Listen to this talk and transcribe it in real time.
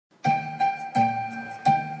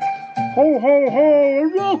Ho, ho, ho,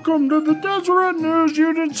 and welcome to the Deseret News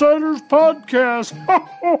Ute Insiders podcast. Ho,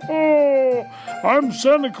 ho, ho. I'm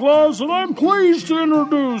Santa Claus, and I'm pleased to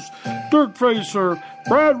introduce Dirk Facer,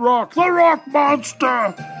 Brad Rock, the Rock Monster,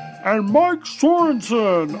 and Mike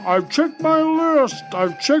Sorensen. I've checked my list.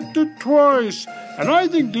 I've checked it twice, and I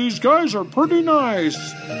think these guys are pretty nice.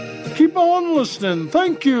 Keep on listening.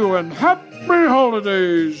 Thank you, and happy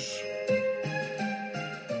holidays.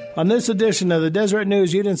 On this edition of the Deseret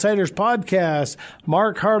News Ute Insiders podcast,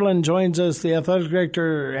 Mark Harlan joins us. The athletic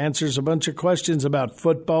director answers a bunch of questions about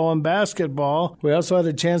football and basketball. We also had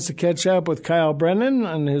a chance to catch up with Kyle Brennan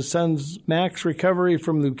on his son's Max recovery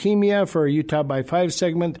from leukemia for a Utah by 5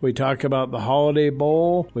 segment. We talk about the Holiday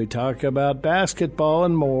Bowl. We talk about basketball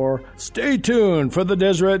and more. Stay tuned for the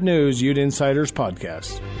Deseret News Ute Insiders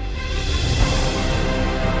podcast.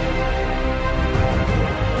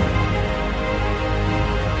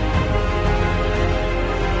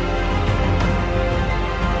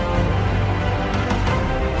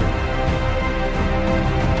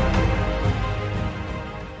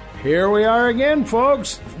 Here we are again,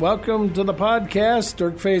 folks. Welcome to the podcast.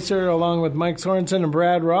 Dirk Facer along with Mike Sorensen and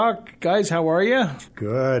Brad Rock. Guys, how are you?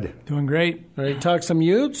 Good. Doing great. Ready to talk some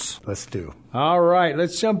Utes? Let's do. All right,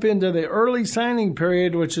 let's jump into the early signing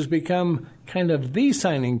period, which has become kind of the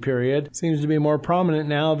signing period. Seems to be more prominent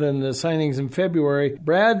now than the signings in February.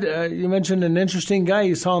 Brad, you mentioned an interesting guy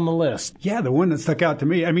you saw on the list. Yeah, the one that stuck out to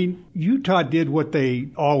me. I mean, Utah did what they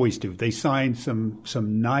always do. They signed some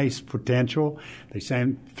nice potential. They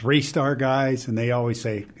signed 3-star guys, and they always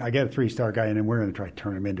say, I got a 3-star guy, and then we're going to try to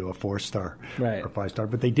turn him into a 4-star right. or 5-star.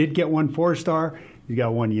 But they did get one 4-star. You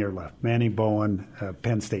got 1 year left. Manny Bowen,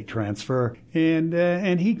 Penn State transfer,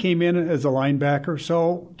 and he came in as a linebacker.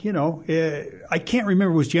 So I can't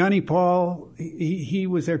remember, was Johnny Paul? He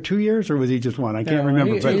was there 2 years, or was he just one? I can't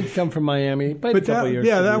remember. He'd come from Miami, but a couple years.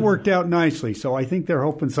 Yeah, that worked out nicely. So I think they're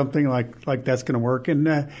hoping something like that's going to work.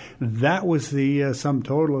 And that was the sum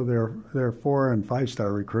total of their 4- and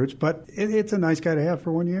 5-star recruits. But it's a nice guy to have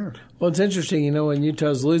for 1 year. Well, it's interesting, when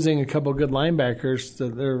Utah's losing a couple good linebackers,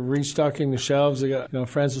 they're restocking the shelves. They got,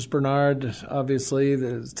 Francis Bernard, obviously,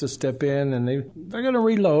 to step in, and they're going to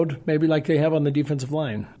reload, maybe like they have on the defensive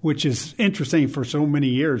line. Which is interesting. For so many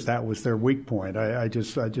years, that was their weak point. I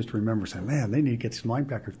just remember saying, man, they need to get some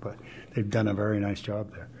linebackers, but they've done a very nice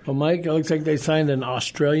job there. Well, Mike, it looks like they signed an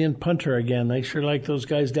Australian punter again. They sure like those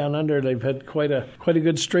guys down under. They've had quite a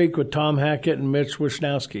good streak with Tom Hackett and Mitch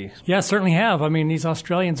Wisnowski. Yeah, certainly have. I mean, these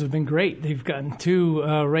Australians have been great. They've gotten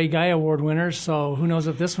 2 Ray Guy Award winners, so who knows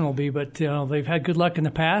if this one will be. But they've had good luck in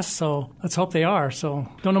the past, so let's hope they are. So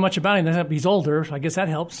don't know much about him. He's older. I guess that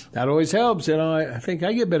helps. That always helps. I think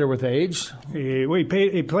I get better with age. He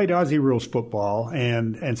played Aussie rules football,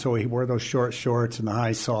 and so he wore those short shorts and the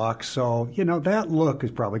high socks. So, that look is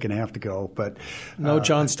probably going to have to go. But no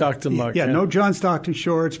John Stockton look. Yeah, no John Stockton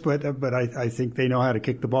shorts, but I think they know how to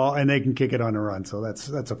kick the ball, and they can kick it on the run. So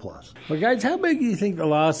that's a plus. Well, guys, how big do you think the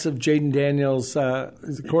loss of Jaden Daniels,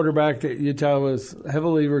 the quarterback that Utah was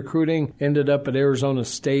heavily recruiting, ended up at Arizona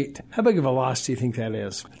State? How big of a loss do you think that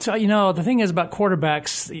is? So, the thing is about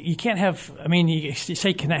quarterbacks, you can't have, you say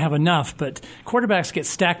you can't have enough, but quarterbacks get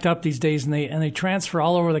stacked up these days, and they transfer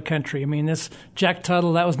all over the country. I mean, this Jack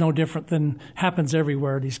Tuttle, that was no different than happens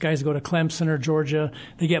everywhere. These guys go to Clemson or Georgia,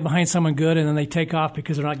 they get behind someone good, and then they take off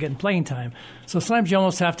because they're not getting playing time. So sometimes you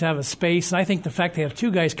almost have to have a space, and I think the fact they have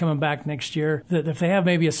 2 guys coming back next year, that if they have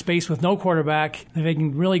maybe a space with no quarterback, if they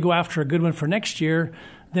can really go after a good one for next year,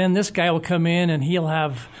 then this guy will come in and he'll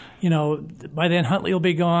have, by then Huntley will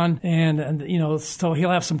be gone, and so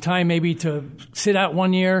he'll have some time maybe to sit out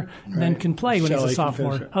 1 year and then can play when he's a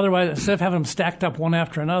sophomore. Otherwise, instead of having them stacked up one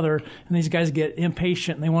after another, and these guys get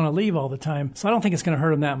impatient and they want to leave all the time. So I don't think it's going to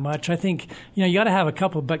hurt them that much. I think, you got to have a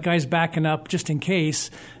couple of guys backing up just in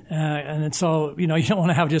case. And so, you don't want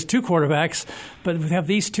to have just 2 quarterbacks, but if we have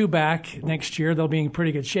these 2 back next year, they'll be in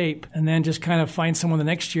pretty good shape, and then just kind of find someone the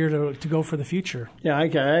next year to go for the future. Yeah, I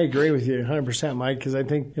agree with you 100%, Mike, because I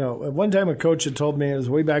think, at one time a coach had told me, it was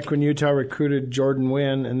way back when Utah recruited Jordan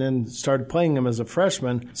Wynn and then started playing him as a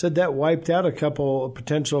freshman, said that wiped out a couple of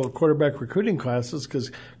potential quarterback recruiting classes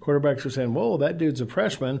because quarterbacks were saying, whoa, that dude's a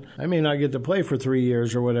freshman. I may not get to play for 3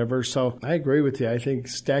 years or whatever. So I agree with you. I think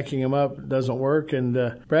stacking them up doesn't work. And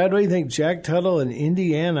Brad, what do you think? Jack Tuttle in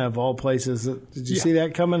Indiana, of all places. Did you see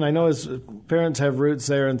that coming? I know his parents have roots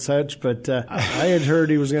there and such, but I had heard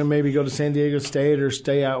he was going to maybe go to San Diego State or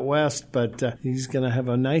stay out west, but he's going to have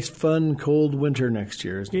a nice, fun, cold winter next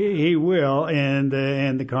year. He will, and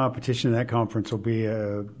the competition in that conference will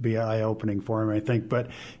be eye-opening for him, I think. But,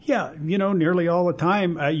 yeah, nearly all the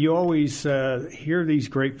time, you always hear these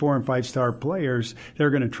great 4- and 5-star players. They're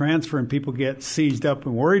going to transfer, and people get seized up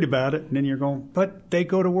and worried about it. And then you're going, but they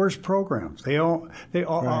go to worse programs. They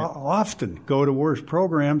often go to worse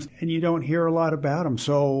programs, and you don't hear a lot about them.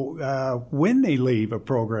 So when they leave a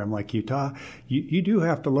program like Utah, you do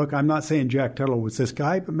have to look. I'm not saying Jack Tuttle was this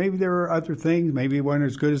guy, but maybe there were other things. Maybe they weren't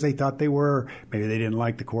as good as they thought they were. Maybe they didn't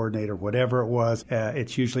like the coordinator, whatever it was.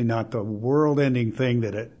 It's usually not the world-ending thing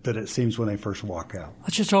that it seems when they first walk out.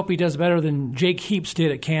 Let's just hope he does better than Jake Heaps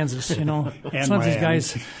did at Kansas. You know, some of these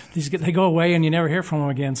guys, they go away and you never hear from them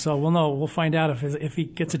again. So we'll know. We'll find out if he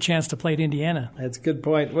gets a chance to play at Indiana. That's a good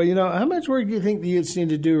point. Well, you know, how much work do you think the Utes need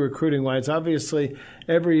to do recruiting-wise? Obviously,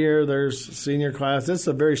 every year there's senior class. This is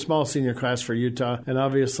a very small senior class for Utah, and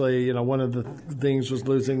obviously, you know, one of the things was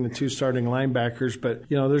losing the 2 starting linebackers. But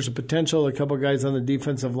you know, there's a potential a couple guys on the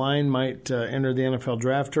defensive line might enter the NFL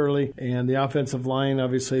draft early, and the offensive line,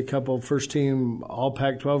 obviously, a couple first-team All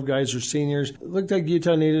Pac-12 guys are seniors. It looked like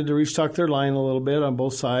Utah needed to restock their line a little bit on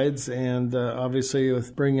both sides, and obviously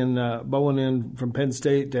with bringing Bowen in from Penn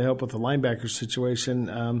State to help with the linebacker situation.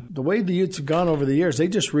 The way the Utes have gone over the years, they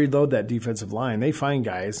just reload that defensive line. They find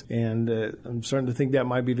guys, and I'm starting to think that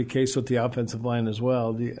might be the case with the offensive line as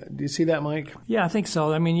well. Do you see that, Mike? Yeah, I think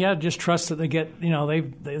so. I mean, just trust that they get, you know,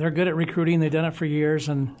 they're good at recruiting. They've done it for years,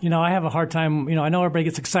 and you know, I have a hard time. You know, I know everybody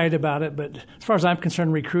gets excited about it, but as far as I'm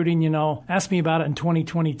concerned, recruiting, you know, ask me about it in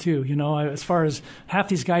 2022. You know, as far as half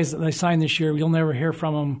these guys that they signed this year, you'll never hear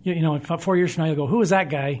from them. You know, 4 years from now, you'll go, "Who is that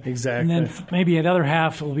guy?" Exactly. And then maybe another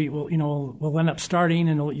half we'll end up starting,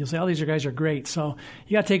 and you'll say, "Oh, these guys are great." So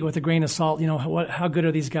you got to take it with a grain of salt. You know, how good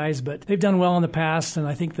are these guys? But they've done well in the past, and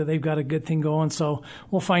I think that they've got a good thing going. So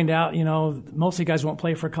we'll find out. You know, most of the guys won't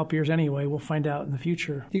play for a couple years anyway. We'll find out in the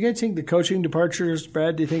future. Do you guys think the coaching departures,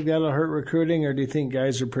 Brad, do you think that'll hurt recruiting, or do you think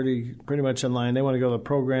guys are pretty much in line? They want to go to the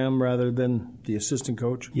program rather than the assistant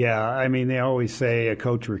coach? Yeah, I mean, they always say a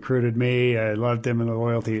coach recruited me. I loved him and the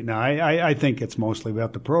loyalty. No, I think it's mostly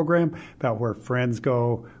about the program, about where friends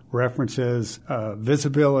go, references,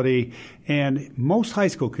 visibility. And most high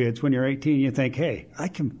school kids, when you're 18, you think, hey, I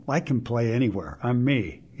can play anywhere. I'm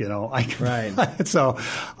me. You know, right. So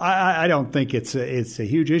I don't think it's a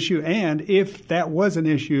huge issue. And if that was an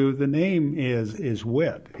issue, the name is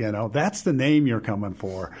Witt. You know, that's the name you're coming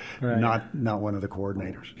for, right. Not one of the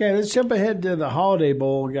coordinators. Okay, let's jump ahead to the Holiday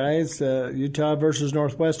Bowl, guys. Utah versus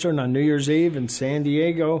Northwestern on New Year's Eve in San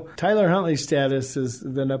Diego. Tyler Huntley's status has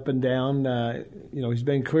been up and down. You know, he's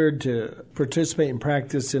been cleared to participate in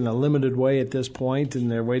practice in a limited way at this point, and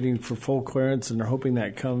they're waiting for full clearance, and they're hoping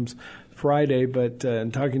that comes Friday, but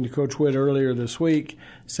in talking to Coach Witt earlier this week,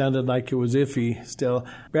 sounded like it was iffy still.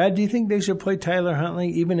 Brad, do you think they should play Tyler Huntley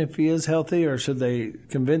even if he is healthy, or should they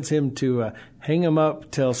convince him to hang him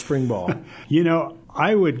up till spring ball? You know,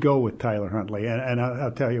 I would go with Tyler Huntley, and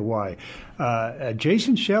I'll tell you why.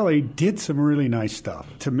 Jason Shelley did some really nice stuff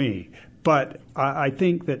to me. But I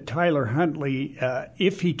think that Tyler Huntley,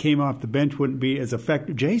 if he came off the bench, wouldn't be as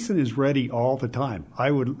effective. Jason is ready all the time.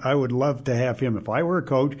 I would love to have him, if I were a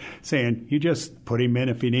coach, saying, you just put him in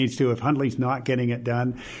if he needs to, if Huntley's not getting it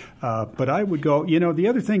done. But I would go, you know, the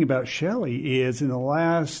other thing about Shelley is in the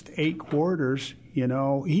last 8 quarters, you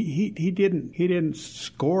know, he didn't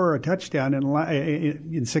score a touchdown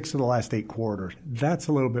in 6 of the last 8 quarters. That's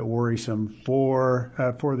a little bit worrisome for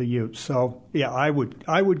the Utes. So yeah, I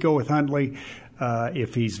would go with Huntley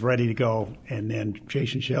if he's ready to go, and then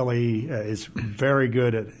Jason Shelley is very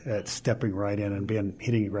good at stepping right in and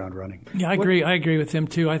hitting the ground running. Yeah, I agree. I agree with him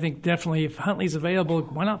too. I think definitely if Huntley's available,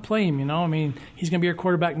 why not play him? You know, I mean, he's going to be your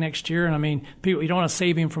quarterback next year, and I mean, you don't want to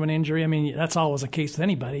save him from an injury. I mean, that's always the case with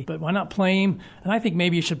anybody. But why not play him? And I think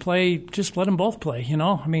maybe you should just let them both play. You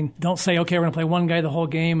know, I mean, don't say okay, we're going to play one guy the whole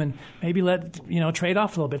game, and maybe trade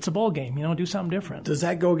off a little bit. It's a bowl game. You know, do something different. Does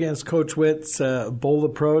that go against Coach Witt's bold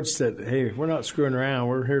approach that hey, we're not screwing around,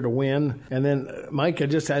 we're here to win? And then Mike, I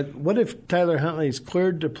just had, what if Tyler Huntley's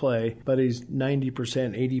cleared to play, but he's 90%,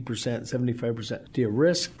 80%, 75%? Do you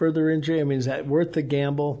risk further injury? I mean, is that worth the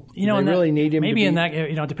gamble? You know, they really need him. Maybe in that,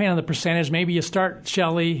 you know, depending on the percentage, maybe you start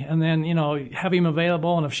Shelley and then have him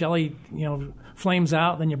available, and if Shelley flames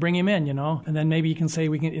out, then you bring him in, and then maybe you can say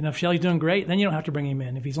if Shelley's doing great, then you don't have to bring him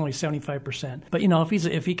in if he's only 75%. But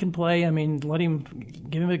if he can play, I mean, let him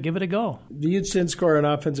give it a go. The Utes didn't score an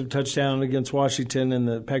offensive touchdown against Washington in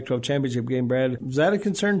the Pac-12 championship game, Brad. Is that a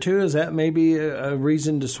concern too? Is that maybe a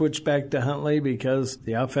reason to switch back to Huntley because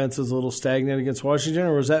the offense is a little stagnant against Washington,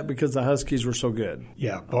 or was that because the Huskies were so good?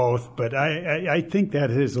 Yeah, both. But I think that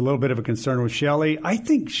is a little bit of a concern with Shelley. I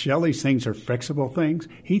think Shelley's things are fixable things.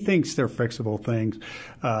 He thinks they're fixable things. things,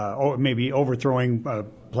 or maybe overthrowing a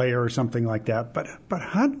player or something like that. But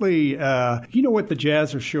Huntley, you know what the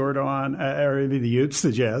Jazz are short on, or the Utes,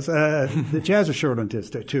 the Jazz. The Jazz are short on this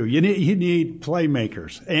too. You need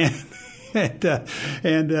playmakers,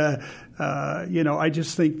 I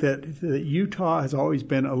just think that Utah has always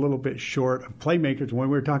been a little bit short of playmakers. When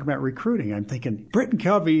we were talking about recruiting, I'm thinking Britton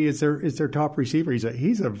Covey is their top receiver.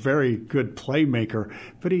 He's a very good playmaker,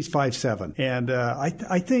 but he's 5'7", and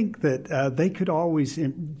I think that they could always.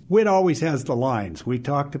 Witt always has the lines. We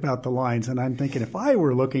talked about the lines, and I'm thinking if I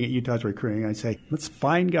were looking at Utah's recruiting, I'd say let's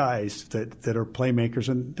find guys that are playmakers,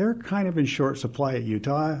 and they're kind of in short supply at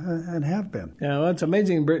Utah and have been. Yeah, well, it's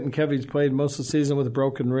amazing. Britton Covey's played most of the season with a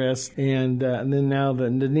broken wrist. And then now the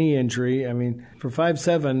knee injury. I mean, for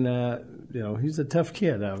 5'7", he's a tough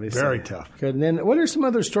kid, obviously. Very tough. Good. And then what are some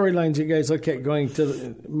other storylines you guys look at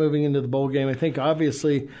moving into the bowl game? I think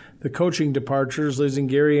obviously the coaching departures, losing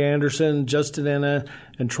Gary Anderson, Justin Enna,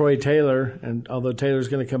 and Troy Taylor. And although Taylor's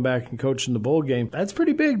going to come back and coach in the bowl game, that's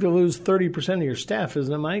pretty big to lose 30% of your staff,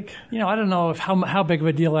 isn't it, Mike? I don't know how big of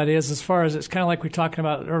a deal that is. As far as it's kind of like we were talking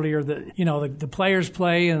about earlier, that the players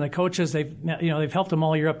play and the coaches they've helped them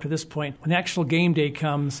all year up to this point. When the actual game day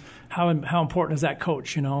comes, how important is that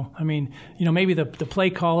coach? I mean, maybe the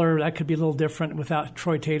play caller, that could be a little different without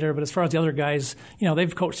Troy Taylor. But as far as the other guys,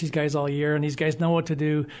 they've coached these guys all year, and these guys know what to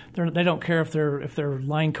do. They don't care if their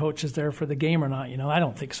line coach is there for the game or not. I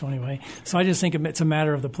don't think so anyway. So I just think it's a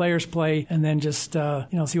matter of the players play, and then just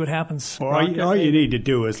see what happens. Well, all you need to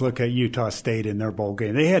do is look at Utah State in their bowl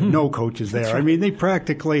game. They had no coaches there. Right. I mean, they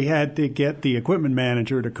practically had to get the equipment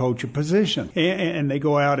manager to coach a position, and they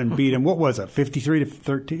go out and beat them. What was it,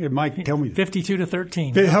 53-13? Mike, tell me.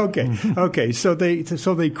 52-13. Okay. So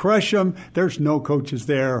they crush them. There's no coaches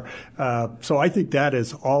there. So I think that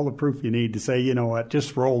is all the proof you need to say, you know what,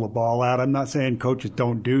 just roll the ball out. I'm not saying coaches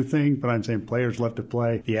don't do things, but I'm saying players love to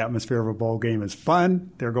play. The atmosphere of a bowl game is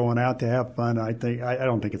fun. They're going out to have fun. I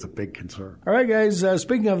don't think it's a big concern. All right, guys.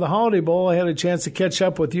 Speaking of the Holiday Bowl, I had a chance to catch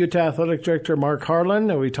up with Utah Athletic Director Mark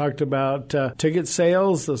Harlan. We talked about ticket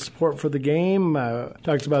sales, the support for the game.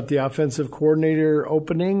 Talked about the offensive coordinator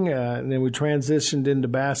opening, and then we transitioned into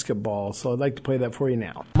basketball. So I'd like to play that for you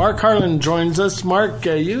now. Mark Harlan joins us. Mark,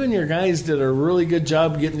 you and your guys did a really good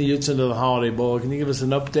job getting the Utes into the Holiday Bowl. Can you give us an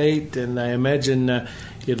update? And I imagine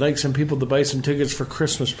you'd like some people to buy some tickets for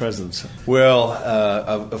Christmas presents. Well,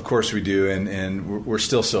 of course we do, and we're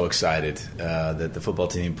still so excited that the football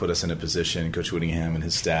team put us in a position, Coach Whittingham and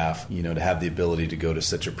his staff, to have the ability to go to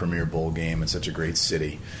such a premier bowl game in such a great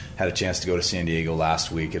city. Had a chance to go to San Diego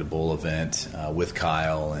last week at a bowl event with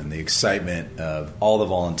Kyle, and the excitement of all the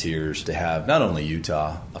volunteers to have not only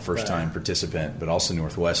Utah, a first-time participant, but also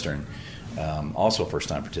Northwestern. Also a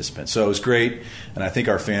first-time participant. So it was great, and I think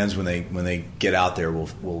our fans, when they get out there,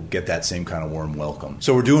 will get that same kind of warm welcome.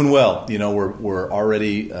 So we're doing well. We're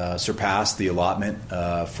already surpassed the allotment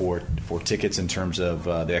for tickets in terms of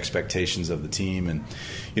the expectations of the team, and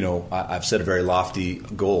I've set a very lofty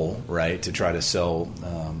goal, right, to try to sell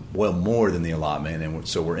well more than the allotment, and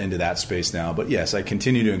so we're into that space now. But yes, I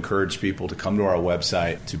continue to encourage people to come to our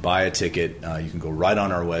website to buy a ticket. You can go right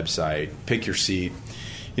on our website, pick your seat.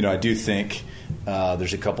 I do think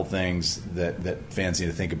there's a couple things that fans need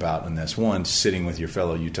to think about in this. One, sitting with your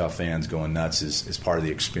fellow Utah fans going nuts is part of the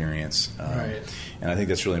experience. Right. And I think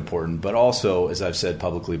that's really important. But also, as I've said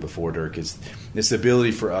publicly before, Dirk, it's the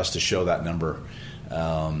ability for us to show that number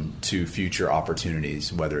to future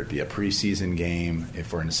opportunities, whether it be a preseason game,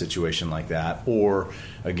 if we're in a situation like that, or,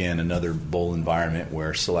 again, another bowl environment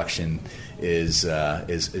where selection is not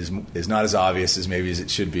as obvious as maybe as it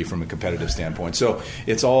should be from a competitive standpoint. So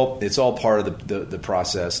it's all part of the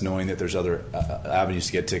process, knowing that there's other avenues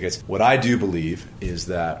to get tickets. What I do believe is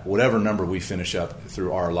that whatever number we finish up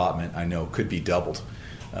through our allotment, I know could be doubled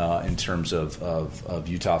in terms of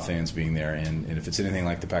Utah fans being there. And if it's anything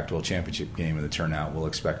like the Pac-12 championship game and the turnout, we'll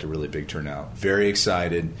expect a really big turnout. Very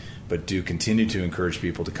excited, but do continue to encourage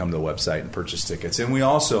people to come to the website and purchase tickets. And we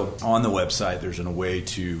also, on the website, there's a way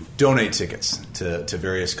to donate tickets to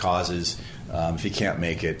various causes. If you can't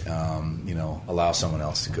make it, allow someone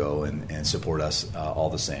else to go and support us all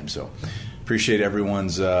the same. So appreciate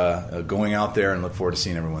everyone's going out there and look forward to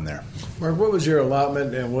seeing everyone there. Mark, what was your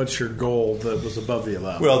allotment and what's your goal that was above the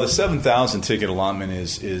allotment? Well, the 7,000 ticket allotment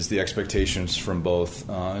is the expectations from both.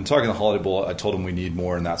 And talking the Holiday Bowl, I told them we need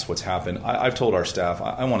more, and that's what's happened. I've told our staff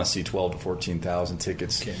I want to see 12,000 to 14,000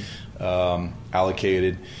 tickets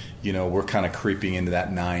allocated. We're kind of creeping into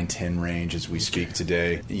that 9-10 range as we speak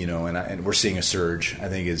today. And we're seeing a surge. I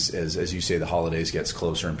think as you say, the holidays gets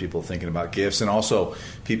closer and people thinking about gifts, and also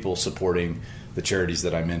people supporting the charities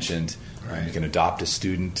that I mentioned. Right. You can adopt a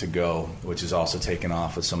student to go, which is also taken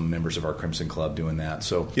off with some members of our Crimson Club doing that.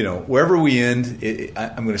 So, wherever we end,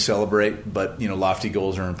 I'm going to celebrate. But, lofty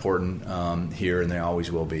goals are important here, and they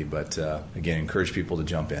always will be. But, again, encourage people to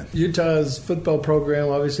jump in. Utah's football program,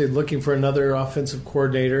 obviously looking for another offensive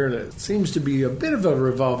coordinator. It seems to be a bit of a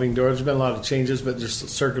revolving door. There's been a lot of changes, but just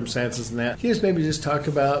circumstances and that. Can you just talk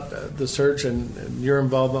about the search and your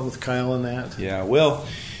involvement with Kyle in that? Yeah, well,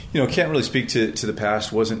 can't really speak to the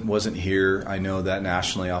past. Wasn't here. I know that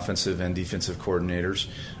nationally, offensive and defensive coordinators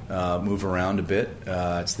move around a bit.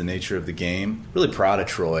 It's the nature of the game. Really proud of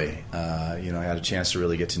Troy. I had a chance to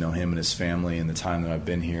really get to know him and his family in the time that I've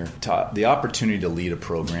been here. The opportunity to lead a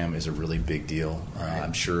program is a really big deal.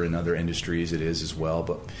 I'm sure in other industries it is as well,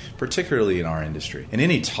 but particularly in our industry. And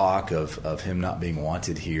any talk of him not being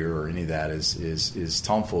wanted here or any of that is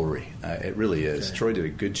tomfoolery. It really is. Okay. Troy did a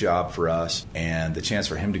good job for us, and the chance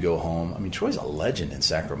for him to go home. I mean, Troy's a legend in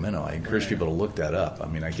Sacramento. I encourage people to look that up. I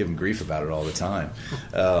mean, I give him grief about it all the time.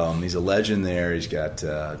 He's a legend there. He's got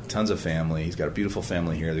tons of family. He's got a beautiful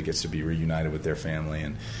family here that gets to be reunited with their family.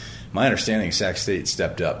 And my understanding, Sac State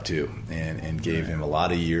stepped up, too, and gave him a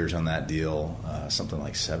lot of years on that deal, something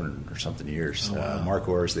like 7 or something years. Oh, wow. Mark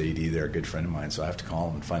Orr's the AD there, a good friend of mine, so I have to call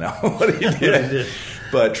him and find out what he did.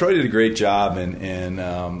 But Troy did a great job, and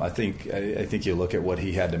I think you look at what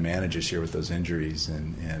he had to manage this year with those injuries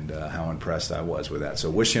and how impressed I was with that. So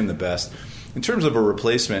wish him the best. In terms of a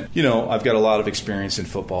replacement, I've got a lot of experience in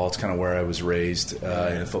football. It's kind of where I was raised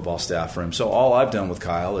in a football staff room. So all I've done with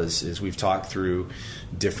Kyle is we've talked through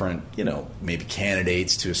different, maybe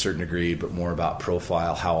candidates to a certain degree, but more about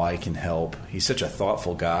profile, how I can help. He's such a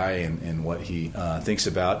thoughtful guy and what he thinks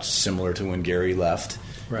about, similar to when Gary left.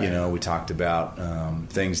 Right. We talked about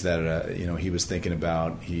things that, he was thinking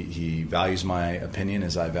about. He values my opinion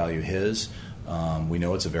as I value his. We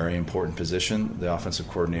know it's a very important position, the offensive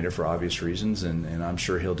coordinator, for obvious reasons, and I'm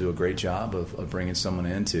sure he'll do a great job of bringing someone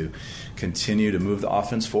in to continue to move the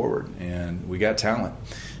offense forward. And we got talent,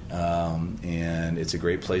 and it's a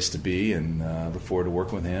great place to be, and look forward to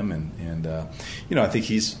working with him. And I think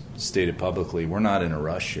he's stated publicly, we're not in a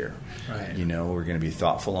rush here. Right. We're going to be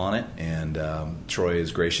thoughtful on it, and Troy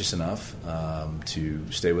is gracious enough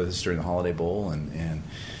to stay with us during the Holiday Bowl and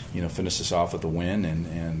finish this off with a win,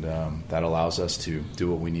 and that allows us to do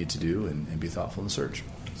what we need to do and be thoughtful in the search.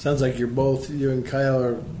 Sounds like you and Kyle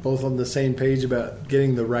are both on the same page about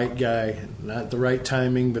getting the right guy, not the right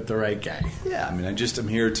timing, but the right guy. Yeah, I mean, I'm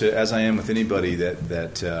here to, as I am with anybody,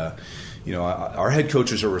 that our head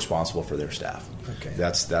coaches are responsible for their staff. Okay.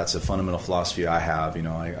 That's a fundamental philosophy I have.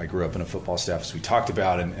 I grew up in a football staff, as we talked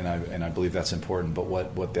about, and I believe that's important. But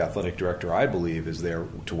what the athletic director, I believe, is there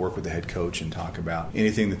to work with the head coach and talk about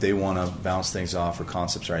anything that they want to bounce things off or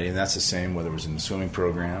concepts, right? And that's the same whether it was in the swimming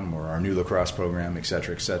program or our new lacrosse program, et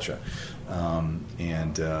cetera, et cetera.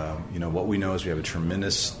 What we know is we have a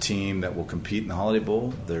tremendous team that will compete in the Holiday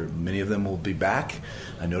Bowl. Many of them will be back.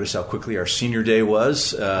 I noticed how quickly our senior day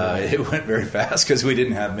was. It went very fast because we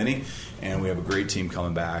didn't have many. And we have a great team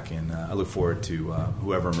coming back, and I look forward to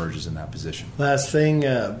whoever emerges in that position. Last thing,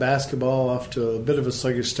 basketball off to a bit of a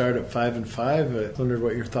sluggish start at 5-5. I wondered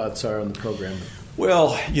what your thoughts are on the program. Well,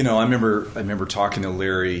 I remember talking to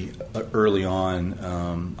Larry early on.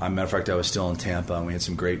 Matter of fact, I was still in Tampa, and we had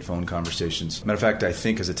some great phone conversations. Matter of fact, I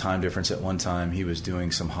think as a time difference, at one time he was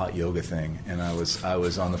doing some hot yoga thing, and I was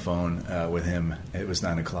on the phone with him. It was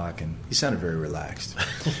 9:00, and he sounded very relaxed.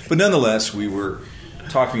 But nonetheless, we were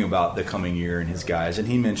talking about the coming year and his guys, and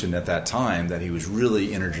he mentioned at that time that he was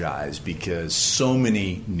really energized because so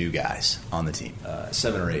many new guys on the team,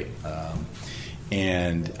 7 or 8.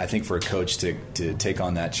 And I think for a coach to take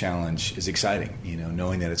on that challenge is exciting,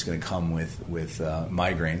 knowing that it's going to come with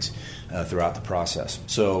migraines throughout the process.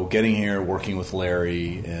 So getting here, working with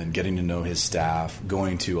Larry, and getting to know his staff,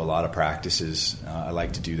 going to a lot of practices. I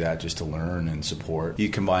like to do that just to learn and support. You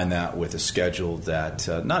combine that with a schedule that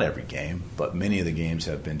not every game, but many of the games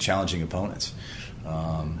have been challenging opponents.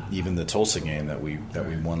 Even the Tulsa game that we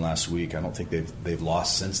won last week, I don't think they've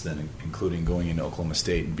lost since then, including going into Oklahoma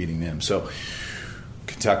State and beating them. So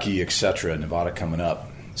Kentucky, etc., Nevada coming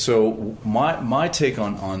up. So my take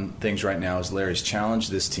on things right now is Larry's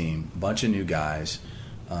challenged this team, a bunch of new guys.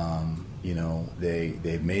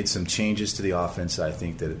 They've made some changes to the offense. I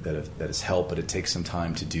think that has helped, but it takes some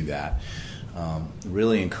time to do that.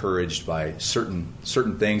 Really encouraged by certain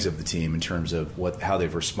things of the team in terms of how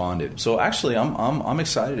they've responded. So actually, I'm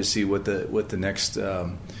excited to see what the next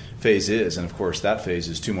phase is, and of course that phase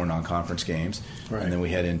is 2 more non-conference games, right. And then we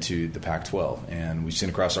head into the Pac-12. And we've seen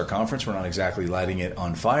across our conference, we're not exactly lighting it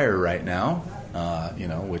on fire right now.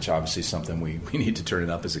 which obviously is something we need to turn it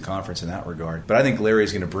up as a conference in that regard. But I think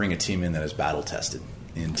Larry's going to bring a team in that is battle-tested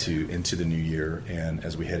into the new year. And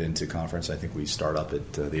as we head into conference, I think we start up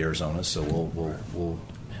at the Arizonas. So we'll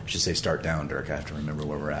I should say start down, Dirk. I have to remember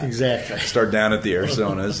where we're at. Exactly. Start down at the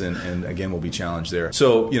Arizonas, and again, we'll be challenged there.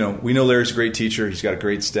 So, we know Larry's a great teacher. He's got a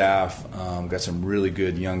great staff. Got some really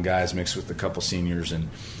good young guys mixed with a couple seniors, and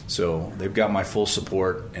so they've got my full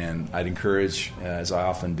support. And I'd encourage, as I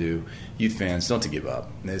often do, youth fans not to give up.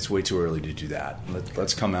 It's way too early to do that.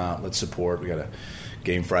 Let's come out. Let's support. We got a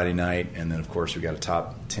game Friday night, and then, of course, we got a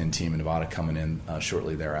top 10 team in Nevada coming in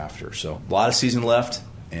shortly thereafter. So a lot of season left.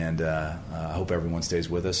 And I hope everyone stays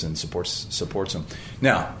with us and supports them.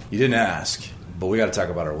 Now, you didn't ask, but we got to talk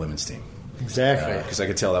about our women's team. Exactly. Because I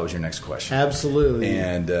could tell that was your next question. Absolutely.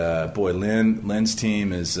 And, Lynn's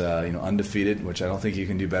team is undefeated, which I don't think you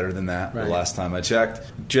can do better than that. Right. The last time I checked.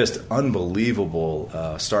 Just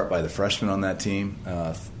unbelievable start by the freshmen on that team.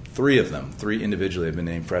 Three individually have been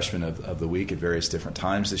named Freshman of the Week at various different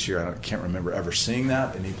times this year. I can't remember ever seeing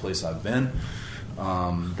that any place I've been.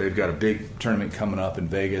 They've got a big tournament coming up in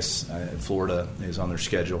Vegas. Florida is on their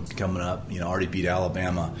schedule coming up. Already beat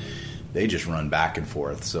Alabama. They just run back and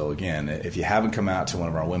forth. So, again, if you haven't come out to one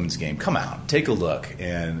of our women's games, come out. Take a look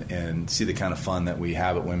and see the kind of fun that we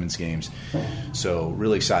have at women's games. So,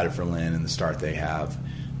 really excited for Lynn and the start they have.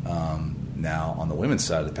 Now, on the women's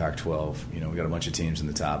side of the Pac-12, we got a bunch of teams in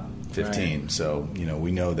the top 15. Right. So,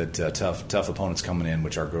 we know that tough opponents coming in,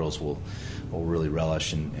 which our girls will really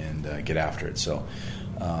relish and get after it. So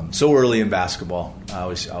early in basketball, I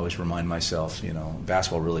always remind myself,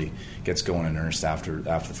 basketball really gets going in earnest after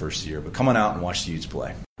the first year. But come on out and watch the Utes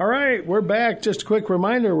play. All right, we're back. Just a quick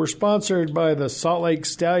reminder, we're sponsored by the Salt Lake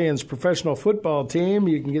Stallions professional football team.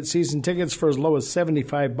 You can get season tickets for as low as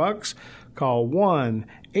 $75. Call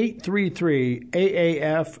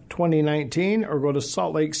 1-833-AAF-2019 or go to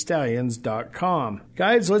saltlakestallions.com.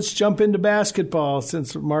 Guys, let's jump into basketball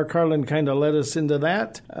since Mark Harlan kind of led us into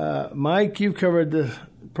that. Mike, you've covered the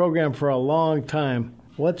program for a long time.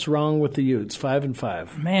 What's wrong with the Utes?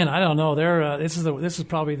 5-5. Man, I don't know. They're this is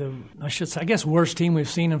probably the worst team we've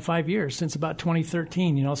seen in 5 years since about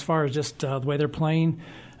 2013. As far as just the way they're playing.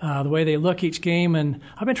 The way they look each game, and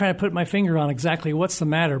I've been trying to put my finger on exactly what's the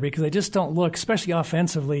matter because they just don't look, especially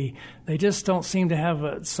offensively, they just don't seem to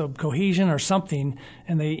have some cohesion or something,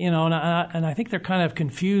 and they, and I think they're kind of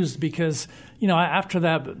confused because, after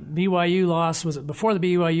that BYU loss, was it before the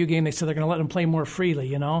BYU game, they said they're going to let them play more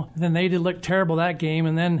freely, Then they did look terrible that game,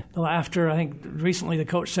 and then after, I think recently the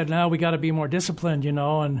coach said, no, we got to be more disciplined,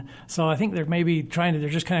 and so I think they're maybe they're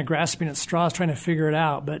just kind of grasping at straws, trying to figure it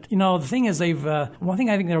out. But, the thing is one thing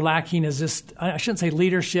I think they're lacking is just, I shouldn't say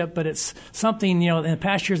leadership, but it's something, in the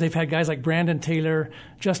past years they've had guys like Brandon Taylor,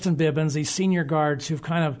 Justin Bibbins, these senior guards who've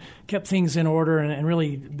kind of kept things in order and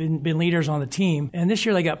really been leaders on the team. And this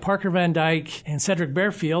year they got Parker Van Dyke and Cedric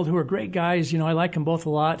Bearfield, who are great guys. I like them both a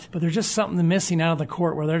lot, but there's just something missing out of the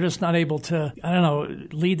court where they're just not able to,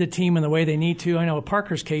 lead the team in the way they need to. I know in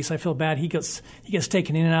Parker's case, I feel bad. He gets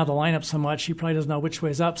taken in and out of the lineup so much. He probably doesn't know which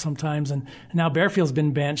way's up sometimes. And now Bearfield's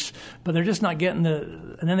been benched, but they're just not getting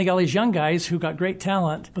and then they got all these young guys who got great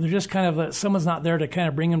talent, but they're just kind of, someone's not there to kind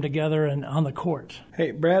of bring them together and on the court.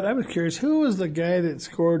 Hey, Brad, I was curious, who was the guy that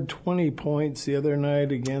scored 20 points the other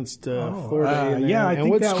night against Florida A&M? Yeah, I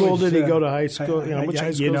think what school did he go to high school? Which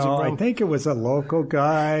high school is he from? I think it was a local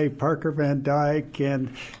guy, Parker Van Dyke,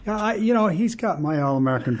 and he's got my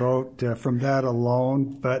All-American vote from that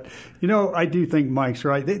alone. But I do think Mike's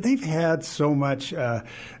right. They've had so much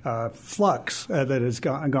flux that has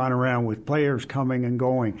gone around with players coming and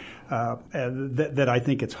going that I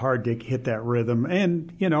think it's hard to hit that rhythm.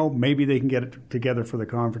 And maybe they can get it together for the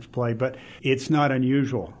conference play, but it's not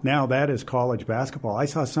unusual. Now that is college basketball. I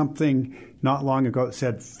saw something not long ago that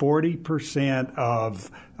said 40% of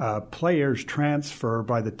players transfer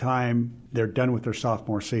by the time they're done with their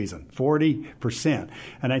sophomore season. 40%.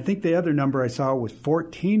 And I think the other number I saw was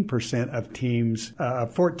 14% of teams,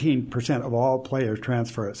 14% of all players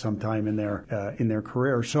transfer at some time in their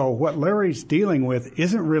career. So what Larry's dealing with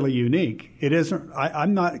isn't really unique. It isn't.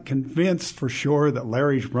 I'm not convinced for sure that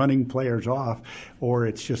Larry's running players off, or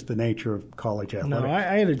it's just the nature of college athletics. No,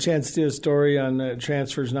 I had a chance to do a story on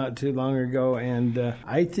transfers not too long ago, and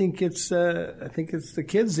I think it's the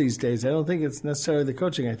kids these days. I don't think it's necessarily the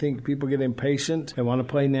coaching. I think people get impatient. They want to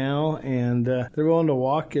play now, and they're willing to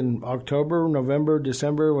walk in October, November,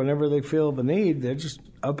 December, whenever they feel the need. They just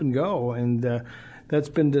up and go, and that's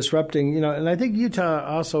been disrupting, and I think Utah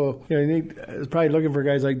also, is probably looking for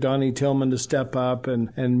guys like Donnie Tillman to step up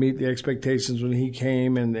and meet the expectations when he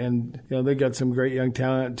came, and they got some great young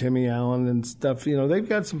talent, Timmy Allen and stuff. They've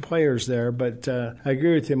got some players there, but I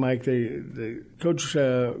agree with you, Mike. The Coach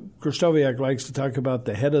Krzysztofiak likes to talk about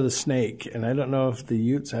the head of the snake, and I don't know if the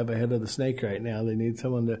Utes have a head of the snake right now. They need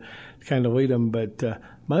someone to kind of lead them, but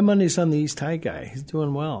my money's on the East High guy. He's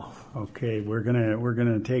doing well. Okay, we're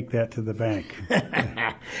gonna take that to the bank.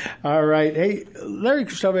 All right. Hey, Larry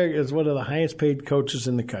Krzysztofiak is one of the highest paid coaches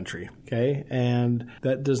in the country. Okay, and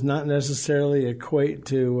that does not necessarily equate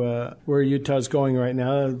to where Utah's going right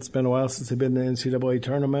now. It's been a while since they've been in the NCAA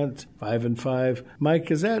tournament, 5-5. Mike,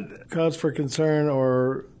 is that cause for concern,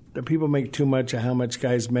 or do people make too much of how much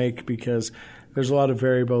guys make? Because there's a lot of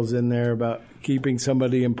variables in there about keeping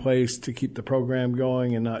somebody in place to keep the program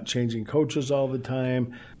going and not changing coaches all the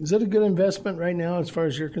time. Is that a good investment right now as far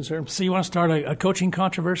as you're concerned? So you want to start a coaching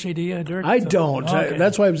controversy, do you, Dirk? I don't. Okay.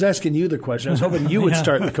 That's why I was asking you the question. I was hoping you would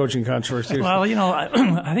start the coaching controversy. Well,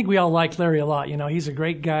 I think we all like Larry a lot. He's a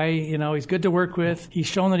great guy. He's good to work with. He's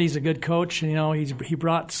shown that he's a good coach. And, he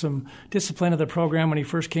brought some discipline to the program when he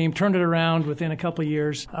first came, turned it around within a couple of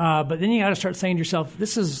years. But then you got to start saying to yourself,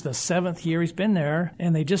 this is the 7th year he's been there,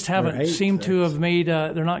 and they just haven't seemed to have made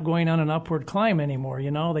they're not going on an upward climb anymore.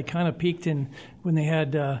 They kind of peaked when they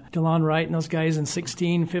had DeLon Wright and those guys in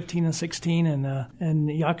 15 and 16,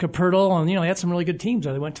 and Jakob Poeltl, and they had some really good teams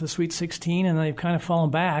there. They went to the Sweet 16, and they've kind of fallen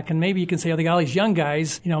back. And maybe you can say, they got all these young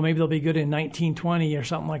guys, maybe they'll be good in 19, 20 or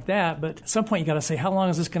something like that. But at some point, you got to say, how long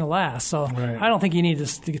is this going to last? So I don't think you need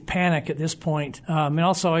to panic at this point. And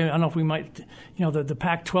also, I don't know if we might, the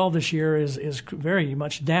Pac-12 this year is very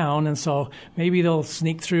much down, and so maybe they'll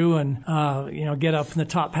sneak through and get up in the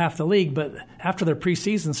top half of the league. But after their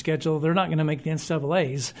preseason schedule, they're not going to make the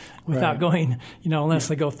NCAAs without going, unless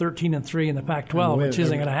they go 13-3 in the Pac-12, which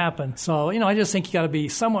isn't going to happen. So, I just think you got to be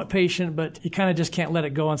somewhat patient, but you kind of just can't let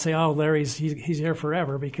it go and say, oh, Larry's he's here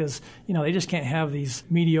forever, because they just can't have these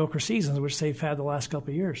mediocre seasons, which they've had the last couple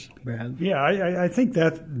of years. Bad. Yeah, I think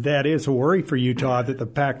that is a worry for Utah, that the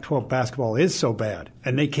Pac-12 basketball is so bad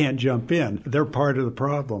and they can't jump in. They're part of the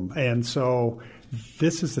problem, and so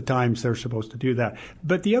this is the times they're supposed to do that.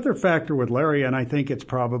 But the other factor with Larry, and I think it's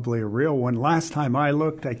probably a real one, last time I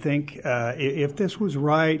looked, I think if this was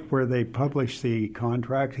right where they published the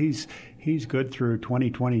contract, he's good through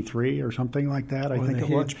 2023 or something like that. I think a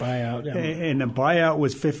huge buyout. Yeah. And the buyout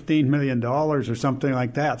was $15 million or something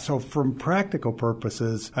like that. So from practical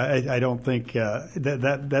purposes, I don't think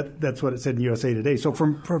that's what it said in USA Today. So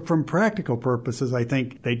from practical purposes, I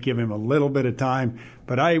think they'd give him a little bit of time.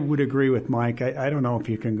 But I would agree with Mike. I don't know if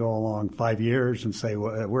you can go along 5 years and say,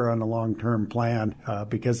 well, we're on a long-term plan,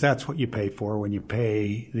 because that's what you pay for when you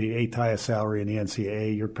pay the 8th highest salary in the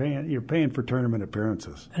NCAA. You're paying for tournament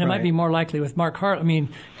appearances. And it might be more likely with Mark Hart. I mean,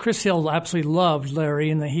 Chris Hill absolutely loved Larry,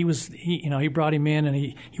 and he brought him in, and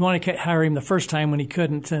he wanted to hire him the first time when he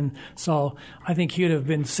couldn't. And so I think he would have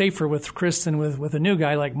been safer with Chris than with a new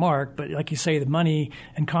guy like Mark. But like you say, the money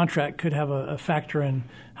and contract could have a factor in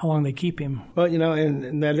how long they keep him. Well,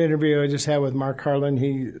 in that interview I just had with Mark Harlan,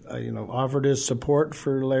 he, offered his support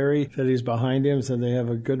for Larry, that he's behind him, so they have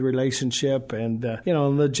a good relationship. And,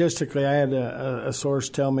 logistically, I had a source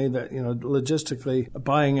tell me that, logistically,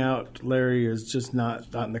 buying out Larry is just not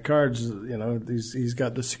in the cards. He's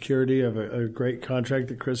got the security of a great contract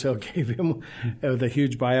that Chris Hill gave him with a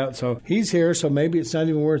huge buyout. So he's here, so maybe it's not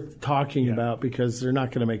even worth talking about, because they're not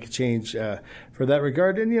going to make a change for that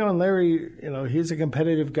regard. And, and Larry, he's a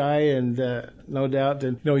competitive guy, and no doubt.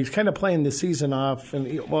 And, he's kind of playing the season off, and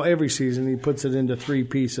every season he puts it into three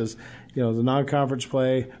pieces. The non-conference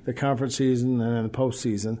play, the conference season, and then the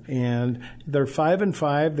postseason. And they're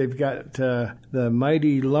 5-5. They've got the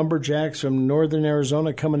mighty Lumberjacks from Northern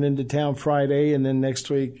Arizona coming into town Friday, and then next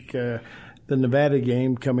week the Nevada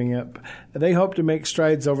game coming up. They hope to make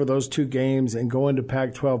strides over those two games and go into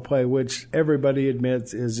Pac-12 play, which everybody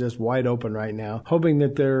admits is just wide open right now, hoping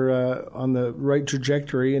that they're on the right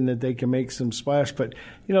trajectory and that they can make some splash. But,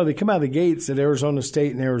 they come out of the gates at Arizona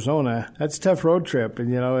State and Arizona. That's a tough road trip.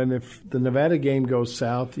 And, and if the Nevada game goes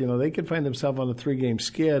south, they could find themselves on a 3-game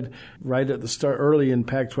skid right at the start, early in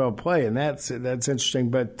Pac-12 play. And that's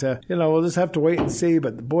interesting. But, we'll just have to wait and see.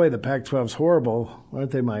 But, boy, the Pac-12's horrible,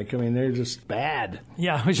 aren't they, Mike? I mean, they're just bad.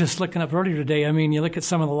 Yeah, I was just looking up earlier today. I mean, you look at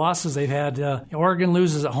some of the losses they've had. Oregon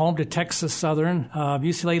loses at home to Texas Southern.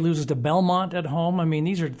 UCLA loses to Belmont at home. I mean,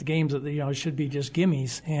 these are the games that should be just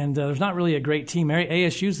gimmies. And there's not really a great team.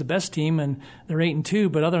 ASU's the best team, and they're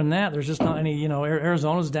 8-2. But other than that, there's just not any.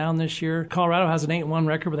 Arizona's down this year. Colorado has an 8-1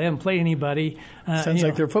 record, but they haven't played anybody. Sounds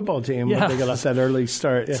like their football team. Yeah. But they got off that early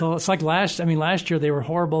start. Yeah. So it's like last year they were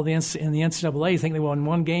horrible in the NCAA. I think they won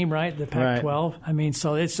one game, right? The Pac-12. Right. I mean,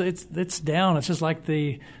 so it's down. It's just like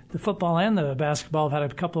the football and the basketball have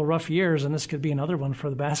had a couple of rough years, and this could be another one for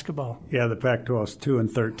the basketball. Yeah, the Pac-12's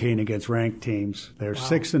 2-13 against ranked teams. They're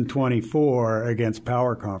 6-24 against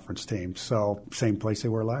power conference teams. So same place they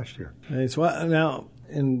were last year. Now,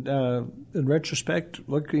 in retrospect,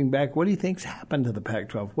 looking back, what do you think's happened to the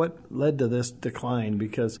Pac-12? What led to this decline?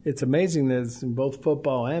 Because it's amazing that it's in both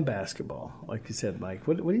football and basketball, like you said, Mike.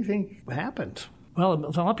 What do you think happened? Well, a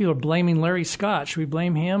lot of people are blaming Larry Scott. Should we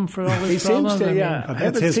blame him for all this? He seems to, yeah. I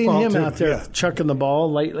haven't seen him out there chucking the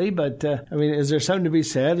ball lately, but, I mean, is there something to be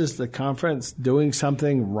said? Is the conference doing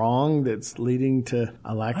something wrong that's leading to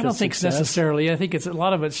a lack of success? I don't think necessarily. I think a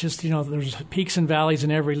lot of it's just, there's peaks and valleys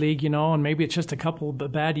in every league, and maybe it's just a couple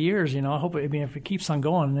of bad years, I hope, if it keeps on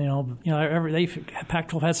going,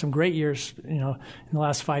 Pac-12 had some great years, in the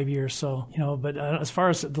last 5 years. So, but as far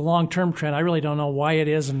as the long-term trend, I really don't know why it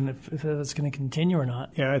is and if it's going to continue or not.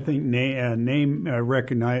 Yeah, I think name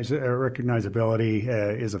recognizability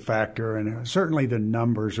is a factor, and certainly the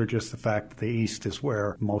numbers are just the fact that the East is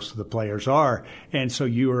where most of the players are, and so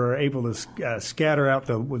you are able to scatter out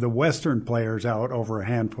the Western players out over a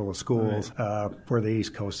handful of schools. Right. For the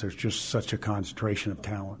East Coast, there's just such a concentration of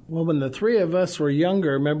talent. Well, when the three of us were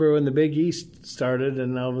younger, remember when the Big East started,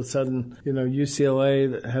 and all of a sudden,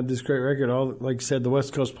 UCLA had this great record. All, like you said, the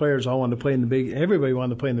West Coast players all wanted to play in the Big. Everybody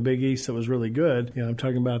wanted to play in the Big East. That was really good. I'm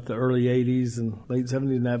talking about the early 80s and late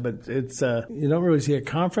 70s and that, but it's you don't really see a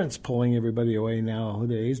conference pulling everybody away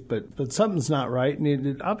nowadays, but something's not right, and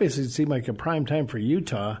it obviously seemed like a prime time for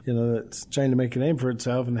Utah, that's trying to make a name for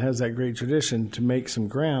itself and has that great tradition to make some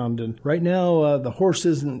ground, and right now the horse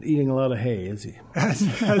isn't eating a lot of hay, is he?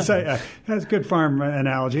 That's a good farm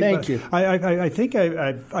analogy. Thank you. I think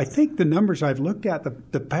the numbers I've looked at,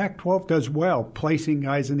 the Pac-12 does well placing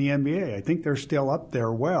guys in the NBA. I think they're still up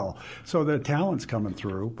there well, so the talent's coming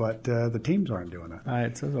through, but the teams aren't doing it. All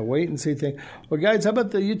right, so it's a wait-and-see thing. Well, guys, how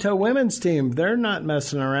about the Utah women's team? They're not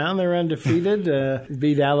messing around. They're undefeated.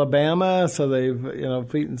 Beat Alabama, so they've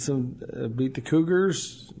beat the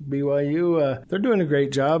Cougars. BYU, they're doing a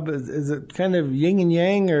great job. Is it kind of yin and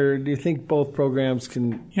yang, or do you think both programs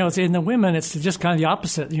can? It's in the women, it's just kind of the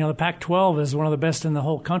opposite. The Pac-12 is one of the best in the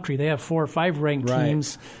whole country. They have 4 or 5 ranked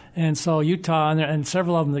teams. And so Utah, and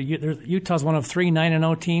several of them, Utah's one of 3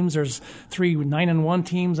 9-0 teams. There's 3 9-1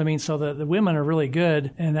 teams. I mean, so the women are really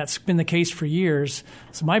good, and that's been the case for years.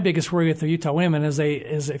 So my biggest worry with the Utah women is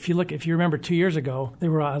if you remember 2 years ago, they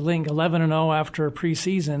were I think 11-0 after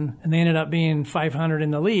preseason, and they ended up being 500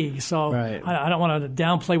 in the league. So I don't want to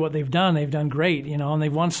downplay what they've done. They've done great, and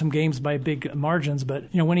they've won some games by big margins.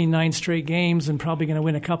 But winning 9 straight games and probably going to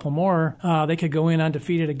win a couple more, they could go in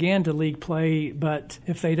undefeated again to league play. But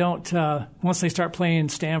if they don't, once they start playing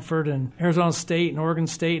Stanford and Arizona State and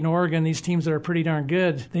Oregon, these teams that are pretty darn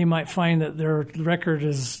good, they might find that their record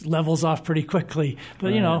levels off pretty quickly.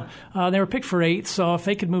 But, they were picked for 8th, so if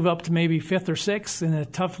they could move up to maybe 5th or 6th in a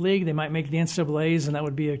tough league, they might make the NCAAs, and that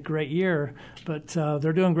would be a great year. But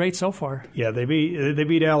they're doing great so far. Yeah, they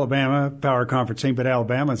beat Alabama, power conference team, but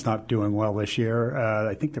Alabama's not doing well this year.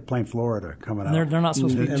 I think they're playing Florida coming up. They're not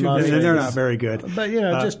supposed to be too good. They're not very good. But,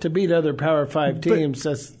 just to beat other Power 5 teams,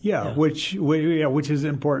 that's... which is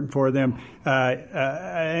important for them.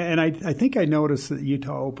 And I think I noticed that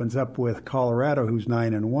Utah opens up with Colorado, who's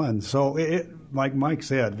 9-1. So like Mike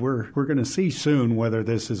said, we're going to see soon whether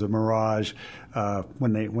this is a mirage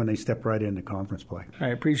when they step right into conference play. All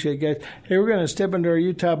right, appreciate it, guys. Hey, we're going to step into our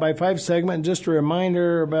Utah by 5 segment. And just a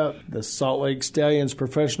reminder about the Salt Lake Stallions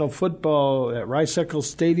professional football at Rice Eccles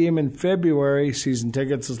Stadium in February. Season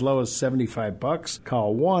tickets as low as $75.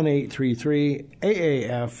 Call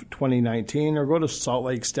 1-833-AAF-2019 or go to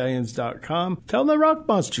saltlakestallions.com. Tell them the Rock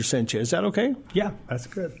Monster sent you. Is that okay? Yeah, that's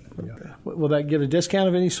good. Yeah. Will that get a discount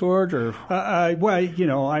of any sort? Or I'm going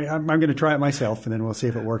to try it myself, and then we'll see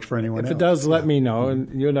if it works for anyone else. If it does, let me know,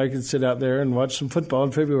 and you and I can sit out there and watch some football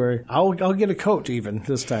in February. I'll get a coat even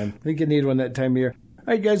this time. I think you need one that time of year. All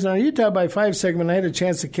right, guys, in our Utah by 5 segment, I had a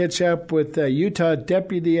chance to catch up with Utah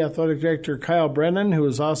Deputy Athletic Director Kyle Brennan, who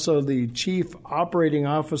is also the Chief Operating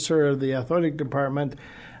Officer of the Athletic Department.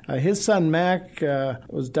 His son Mac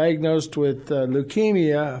was diagnosed with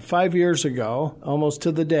leukemia 5 years ago, almost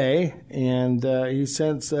to the day, and he's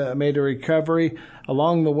since made a recovery.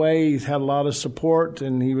 Along the way, he's had a lot of support,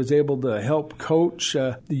 and he was able to help coach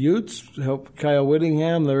the youths, help Kyle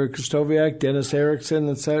Whittingham, Larry Krzysztofiak, Dennis Erickson,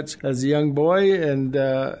 and such as a young boy, and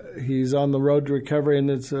he's on the road to recovery, and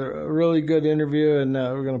it's a really good interview, and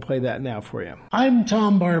we're going to play that now for you. I'm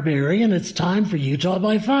Tom Barberi, and it's time for Utah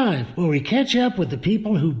by 5, where we catch up with the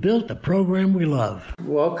people who built the program we love.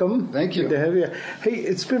 Welcome. Thank you. Good to have you. Hey,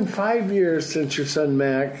 it's been 5 years since your son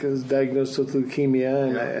Mac was diagnosed with leukemia,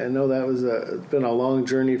 and I know that was it's been a long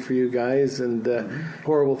journey for you guys, and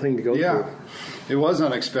horrible thing to go through. It was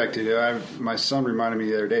unexpected. My son reminded me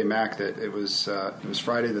the other day, Mac, that it was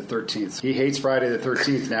Friday the 13th. He hates Friday the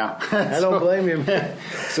 13th now. I don't blame him.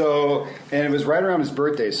 And it was right around his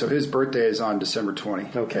birthday. So his birthday is on December 20.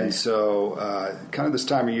 Okay. And so kind of this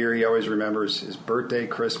time of year, he always remembers his birthday,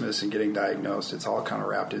 Christmas, and getting diagnosed. It's all kind of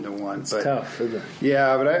wrapped into one. It's tough, isn't it?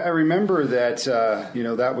 Yeah, but I remember that,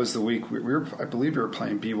 that was the week I believe we were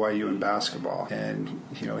playing BYU in basketball. And,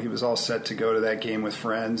 he was all set to go to that game with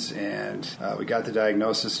friends. And we got the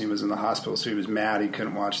diagnosis. He was in the hospital, so he was mad he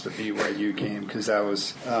couldn't watch the BYU game because that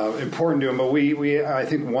was important to him. But we I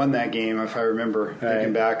think won that game, if I remember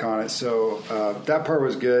thinking back on it. So that part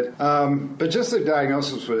was good. But just the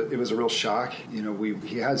diagnosis, it was a real shock.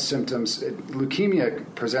 He had symptoms.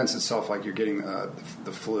 Leukemia presents itself like you're getting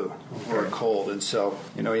the flu or a cold, and so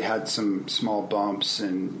he had some small bumps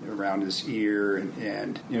and around his ear,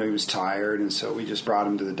 and he was tired, and so we just brought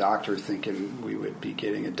him to the doctor thinking we would be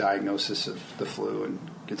getting a diagnosis of the flu and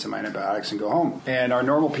get some antibiotics and go home. And our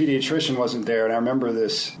normal pediatrician wasn't there, and I remember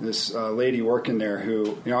this lady working there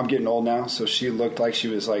who, I'm getting old now, so she looked like she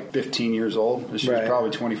was like 15 years old, and she was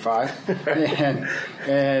probably 25,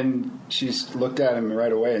 and she looked at him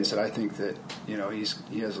right away and said, "I think that he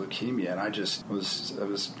has leukemia." And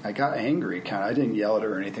I got angry, kind of. I didn't yell at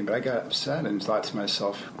her or anything, but I got upset and thought to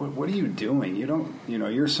myself, "What are you doing? You don't,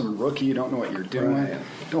 you're some rookie. You don't know what you're doing. Right.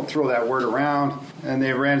 Don't throw that word around." And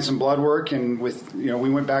they ran some blood work, and we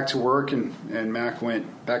went back to work, and Mac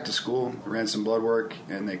went back to school, ran some blood work,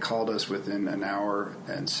 and they called us within an hour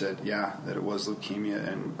and said, that it was leukemia.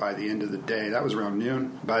 And by the end of the day, that was around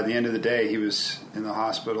noon, by the end of the day, he was in the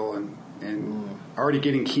hospital and already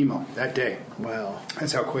getting chemo that day. Wow.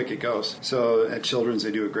 That's how quick it goes. So at Children's,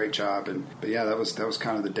 they do a great job. But that was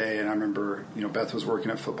kind of the day. And I remember, Beth was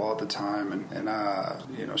working at football at the time,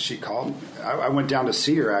 and she called. I went down to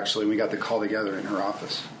see her, actually. We got the call together in her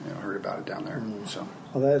office. Heard about it down there. So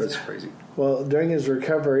that's crazy. Well, during his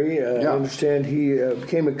recovery, I understand he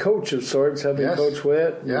became a coach of sorts, helping Coach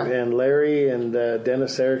Witt and Larry and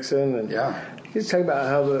Dennis Erickson. And he's talking about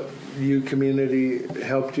how the U community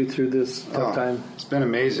helped you through this tough time. It's been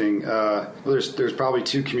amazing. There's probably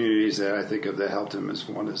two communities that I think of that helped him.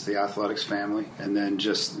 One is the athletics family, and then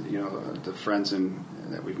just the friends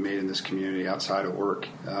that we've made in this community outside of work.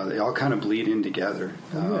 They all kind of bleed in together,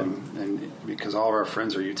 and because all of our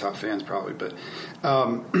friends are Utah fans, probably. But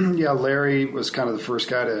Larry was kind of the first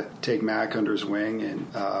guy to take Mac under his wing,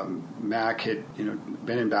 and Mac had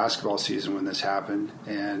been in basketball season when this happened,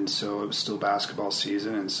 and so it was still basketball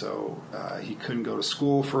season, and so he couldn't go to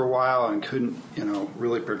school for a while and couldn't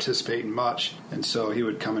really participate in much, and so he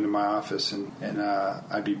would come into my office and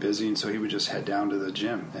I'd be busy, and so he would just head down to the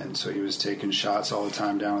gym, and so he was taking shots all the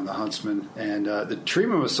time down in the Huntsman, and the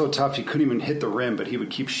treatment was so tough he couldn't even hit the rim, but he would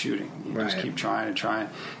keep shooting. He'd just keep trying and trying.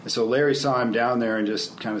 And so Larry saw him down there and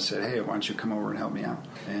just kind of said, "Hey, why don't you come over and help me out?"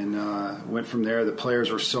 And went from there. The players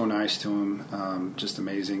were so nice to him, just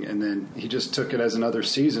amazing. And then he just took it as another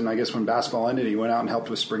season. I guess when basketball ended, he went out and helped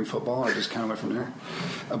with spring football. I just kind of went from there.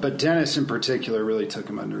 But Dennis in particular really took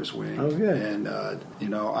him under his wing. Oh, good. And,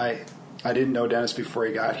 I didn't know Dennis before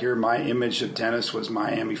he got here. My image of Dennis was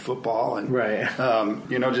Miami football, and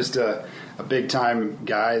just a big-time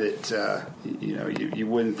guy that you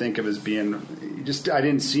wouldn't think of as being. I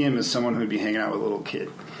didn't see him as someone who'd be hanging out with a little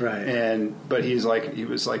kid. Right. But he was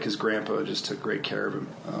like his grandpa. Just took great care of him.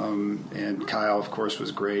 And Kyle, of course,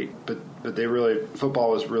 was great. But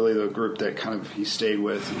football was really the group that kind of he stayed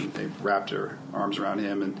with, and they wrapped their arms around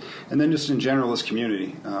him, and then just in general, this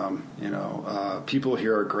community. People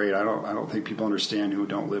here are great. I don't think people understand who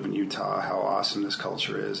don't live in Utah how awesome this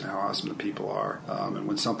culture is and how awesome the people are. And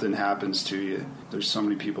when something happens to you, there's so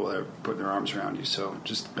many people that put their arms around you. So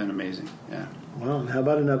just been amazing. Yeah. Well, how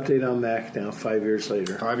about an update on Mac now, 5 years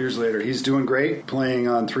later? 5 years later. He's doing great, playing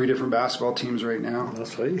on 3 different basketball teams right now.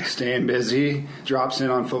 That's sweet. Staying busy, drops in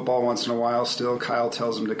on football once in a while still. Kyle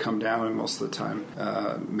tells him to come down, and most of the time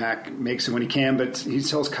Mac makes it when he can, but he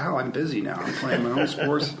tells Kyle, I'm busy now. I'm playing my own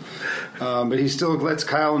sports. But he still lets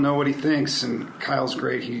Kyle know what he thinks, and Kyle's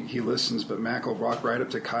great. He listens, but Mac will walk right up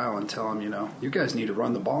to Kyle and tell him, you guys need to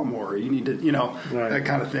run the ball more. You need to, right. That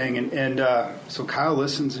kind of thing. And so Kyle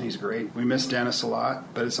listens, and he's great. We miss Dennis a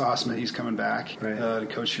lot, but it's awesome that he's coming back to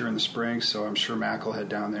coach here in the spring, so I'm sure Mac will head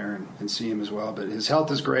down there and see him as well. But his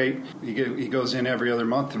health is great. He goes in every other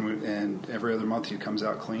month, and every other month he comes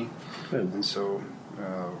out clean. Good. And so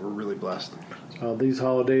we're really blessed. Well, these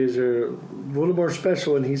holidays are a little more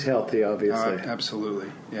special when he's healthy, obviously.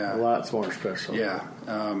 Absolutely, yeah. Lot more special. Yeah.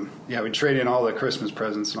 We trade in all the Christmas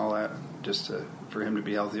presents and all that just for him to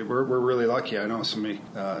be healthy. We're really lucky. I know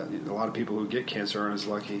a lot of people who get cancer aren't as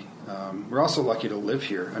lucky. We're also lucky to live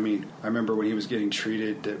here. I mean, I remember when he was getting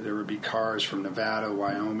treated, there would be cars from Nevada,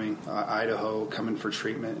 Wyoming, Idaho coming for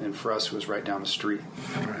treatment, and for us it was right down the street,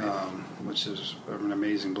 which is an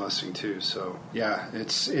amazing blessing too. So yeah,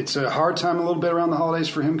 it's a hard time a little bit around the holidays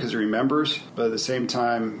for him because he remembers, but at the same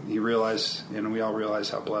time he realized, we all realize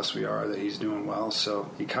how blessed we are that he's doing well. So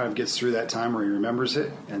he kind of gets through that time where he remembers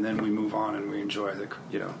it, and then we move on and we enjoy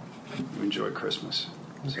we enjoy Christmas.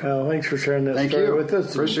 So. Kyle, thanks for sharing that story with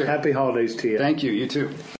us. Appreciate it. Happy holidays to you. Thank you. You too.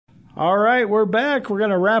 All right, we're back. We're going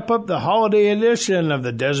to wrap up the holiday edition of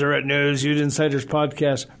the Deseret News Ute Insiders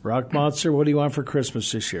podcast. Rock Monster, what do you want for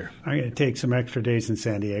Christmas this year? I'm going to take some extra days in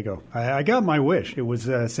San Diego. I got my wish. It was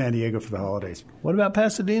San Diego for the holidays. What about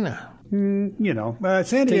Pasadena? San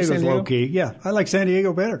Diego's low-key. Yeah, I like San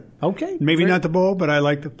Diego better. Okay. Maybe not the bowl, but I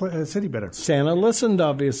like the city better. Santa listened,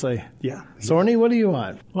 obviously. Yeah. Sorny, what do you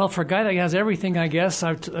want? Well, for a guy that has everything, I guess,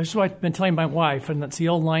 that's what I've been telling my wife, and that's the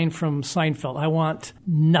old line from Seinfeld. I want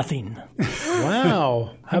nothing.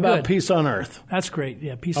 Wow. How about peace on earth? That's great.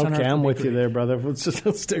 Yeah, peace on earth. Okay, I'm with you there, brother.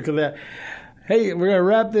 Let's stick with that. Hey, we're going to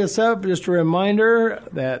wrap this up. Just a reminder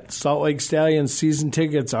that Salt Lake Stallions season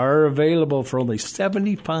tickets are available for only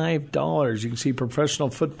 $75. You can see professional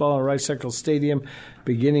football at Rice Eccles Stadium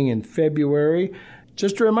beginning in February.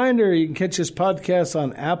 Just a reminder, you can catch this podcast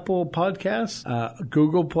on Apple Podcasts,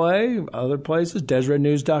 Google Play, other places.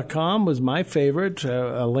 DeseretNews.com was my favorite.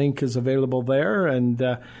 A link is available there,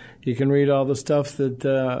 and you can read all the stuff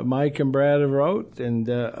that Mike and Brad have wrote and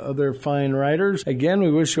other fine writers. Again,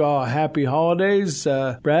 we wish you all happy holidays.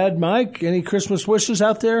 Brad, Mike, any Christmas wishes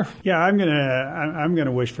out there? Yeah, I'm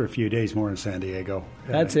gonna wish for a few days more in San Diego.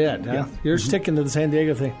 That's it. Huh? Yeah. You're sticking to the San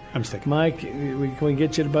Diego thing. I'm sticking. Mike, can we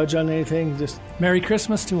get you to budge on anything? Just Merry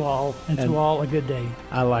Christmas to all, and to all a good day.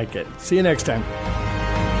 I like it. See you next time.